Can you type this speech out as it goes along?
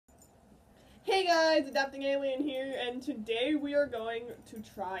Hey guys, Adapting Alien here, and today we are going to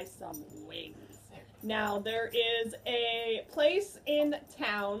try some wings. Now, there is a place in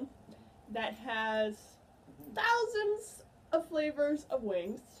town that has thousands of flavors of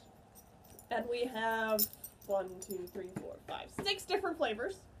wings, and we have 6 different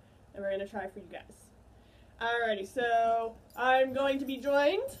flavors that we're going to try for you guys. Alrighty, so I'm going to be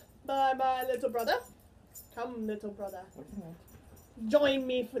joined by my little brother. Come, little brother. Join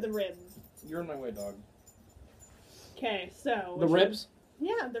me for the ribs. You're in my way, dog. Okay, so... The ribs?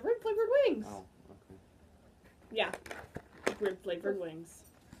 Yeah, the rib-flavored wings. Oh, okay. Yeah, rib-flavored wings.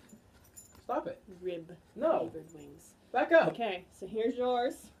 Stop it. Rib-flavored wings. Back up. Okay, so here's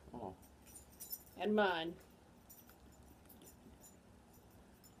yours. Oh. And mine.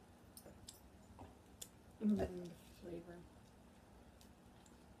 Flavor.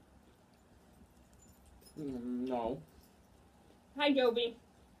 No. Hi, Jovi.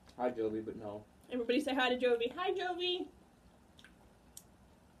 Hi, Jovi, but no. Everybody say hi to Jovi. Hi, Jovi.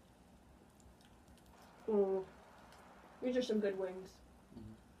 These are some good wings.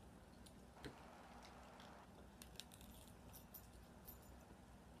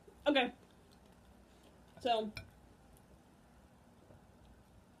 Okay. So,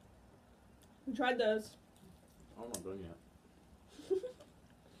 we tried those. I'm not done yet.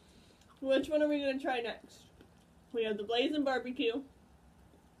 Which one are we going to try next? We have the Blazin BBQ.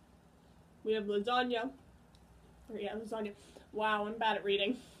 We have lasagna. Or yeah, lasagna. Wow, I'm bad at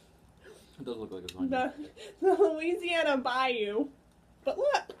reading. It does look like lasagna. The Louisiana Bayou. But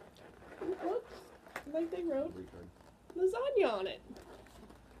look! Look! Like they wrote lasagna on it.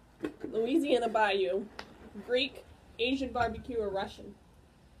 Louisiana Bayou. Greek, Asian barbecue, or Russian.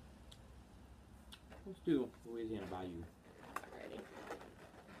 Let's do Louisiana Bayou. Alrighty.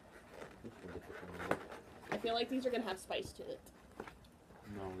 I feel like these are going to have spice to it.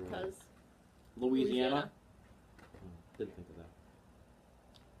 No, really. Because Louisiana? Didn't think of that.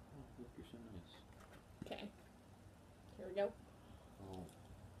 Oh, look, you're so nice. Okay. Here we go. Oh.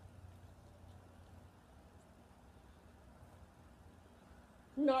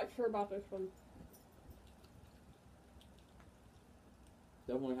 I'm not sure about this one.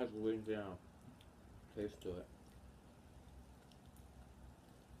 Definitely has Louisiana taste to it.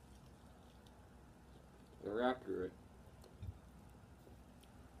 They're accurate.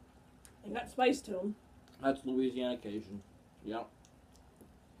 They got spice to them. That's Louisiana Cajun. Yep.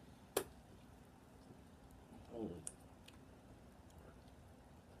 Oh.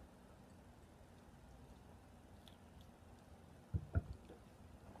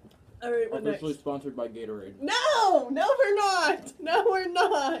 Alright, what Officially next? sponsored by Gatorade. No! No, we're not! No, we're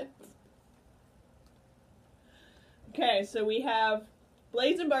not! Okay, so we have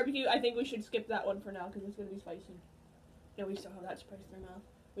Blazin BBQ. I think we should skip that one for now because it's going to be spicy. No, we still have that spice in our mouth.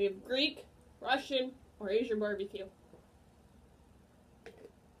 We have Greek, Russian, or Asian barbecue.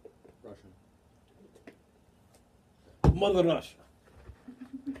 Russian. Mother Russia.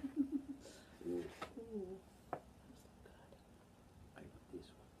 Ooh. I like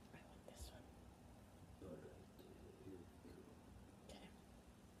this one. I like this one. Okay.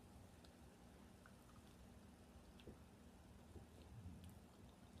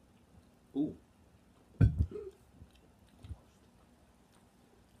 Ooh.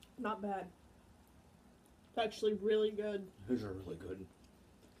 Not bad. It's actually really good. These are really good.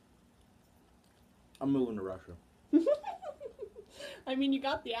 I'm moving to Russia. I mean, you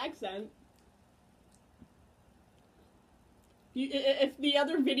got the accent. If the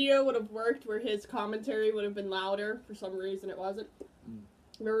other video would have worked where his commentary would have been louder, for some reason it wasn't.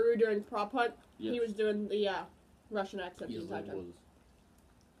 Remember we were doing Prop Hunt? Yes. He was doing the Russian accent the entire time.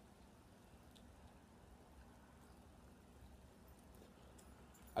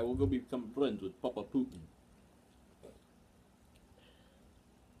 I will go become friends with Papa Putin.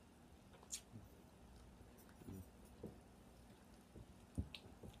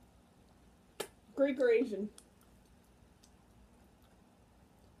 Greek or Asian?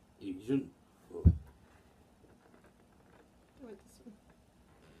 Asian. I want this one.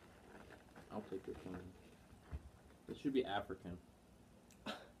 I'll take this one. This should be African.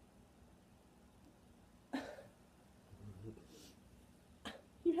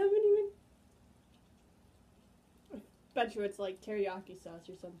 You haven't even... I bet you it's like teriyaki sauce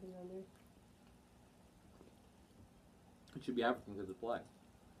or something on there. It should be African because it's black.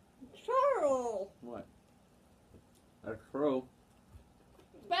 Charles! What? That's true.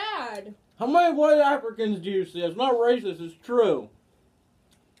 Bad! How many white Africans do you see? It's not racist, it's true.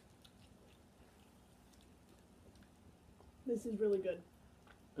 This is really good.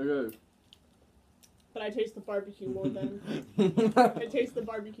 It is. But I taste the barbecue more than I taste the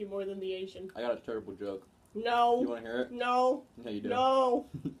barbecue more than the Asian. I got a terrible joke. No. You want to hear it? No. Yeah, you do. No.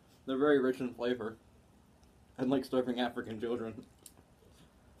 They're very rich in flavor. And like starving African children.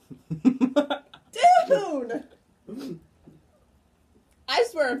 Dude! I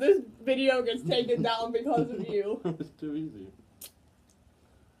swear, if this video gets taken down because of you. It's too easy.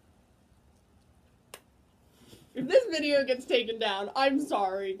 If this video gets taken down, I'm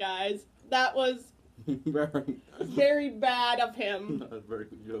sorry, guys. That was very bad of him. That was a very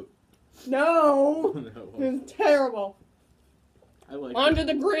good joke. No! No, It was terrible. I like On it. to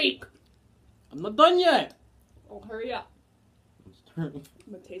the Greek! I'm not done yet! Oh, hurry up. I'm starting.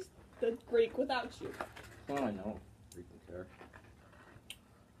 I'm gonna taste the Greek without you. Oh, I know. Freaking care.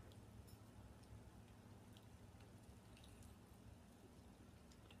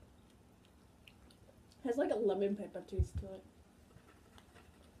 Has like a lemon pepper taste to it.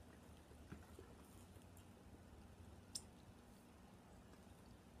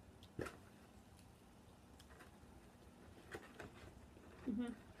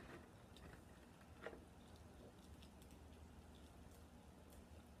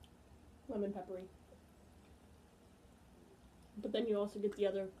 Lemon peppery. But then you also get the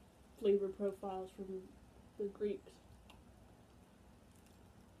other flavor profiles from the Greeks.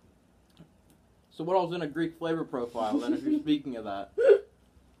 So what else in a Greek flavor profile then if you're speaking of that?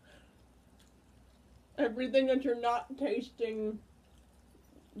 Everything that you're not tasting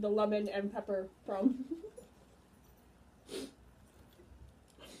the lemon and pepper from.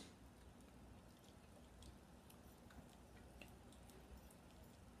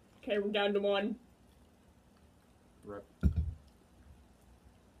 Okay, we're down to one. Rip.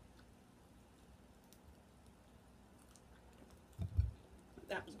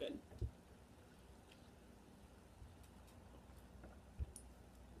 That was good.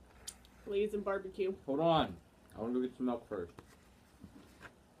 Blazin BBQ. Hold on. I want to go get some milk first.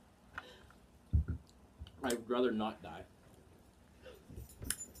 I'd rather not die.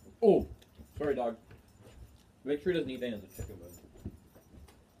 Oh! Sorry, dog. Make sure he doesn't eat any of the chicken bones.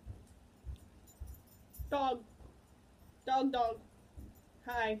 Dog. Dog.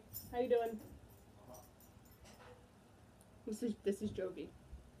 Hi. How you doing? This is Jovi.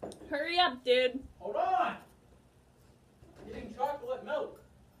 Hurry up, dude. Hold on! I'm getting chocolate milk.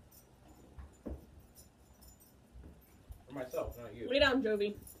 For myself, not you. Lay down,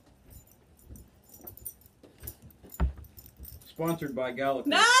 Jovi. Sponsored by Galaxy.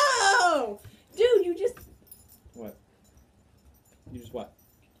 No! Dude, you just... What? You just what?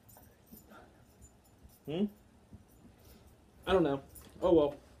 Hmm? I don't know. Oh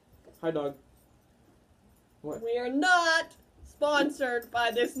well. Hi, dog. What? We are not sponsored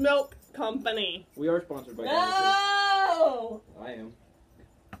by this milk company. We are sponsored by Galaxy. No! I am.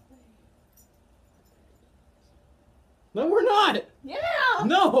 No, we're not! Yeah!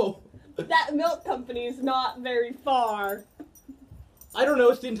 No! That milk company is not very far. I don't know,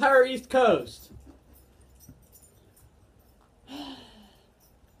 it's the entire East Coast.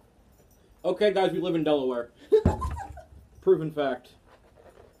 Okay, guys, we live in Delaware. Proven fact.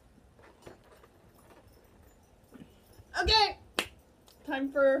 Okay.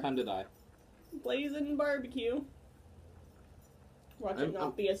 Time for Time to die. Blazin BBQ. Watch it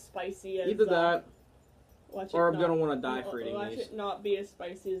not be as spicy as... Either that, watch or it I'm gonna want to die for eating watch these. it not be as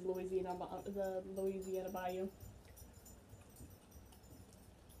spicy as the Louisiana Bayou.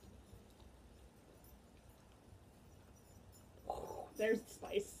 There's the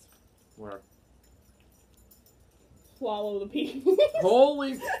spice. Where? Swallow the pea.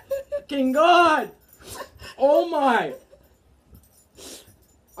 Holy fucking God! Oh my!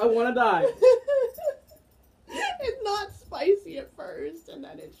 I want to die. It's not spicy at first, and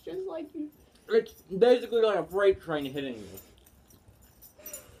then it's just like you... It's basically like a freight train hitting you.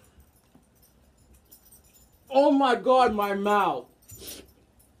 Oh my God, my mouth!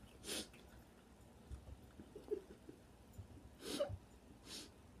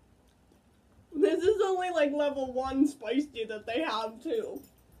 This is only like level 1 spicy that they have too.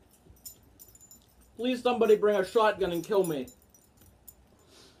 Please somebody bring a shotgun and kill me.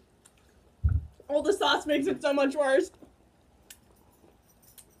 Oh, the sauce makes it so much worse.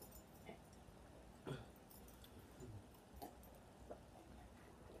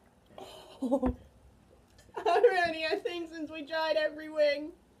 Oh. Alrighty, I think since we tried every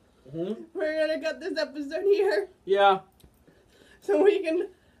wing, we're gonna cut this episode here. Yeah. So we can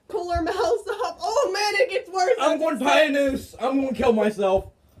pull our mouths up. Oh man, it gets worse. I'm going to tie a noose. I'm going to kill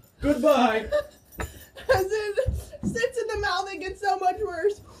myself. Goodbye. As it sits in the mouth, it gets so much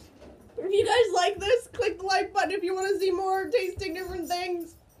worse. If you guys like this, click the like button if you want to see more tasting different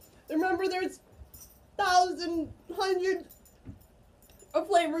things. Remember, there's 1,000, hundreds of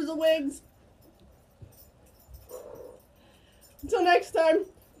flavors of wings. Until next time,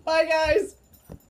 bye guys.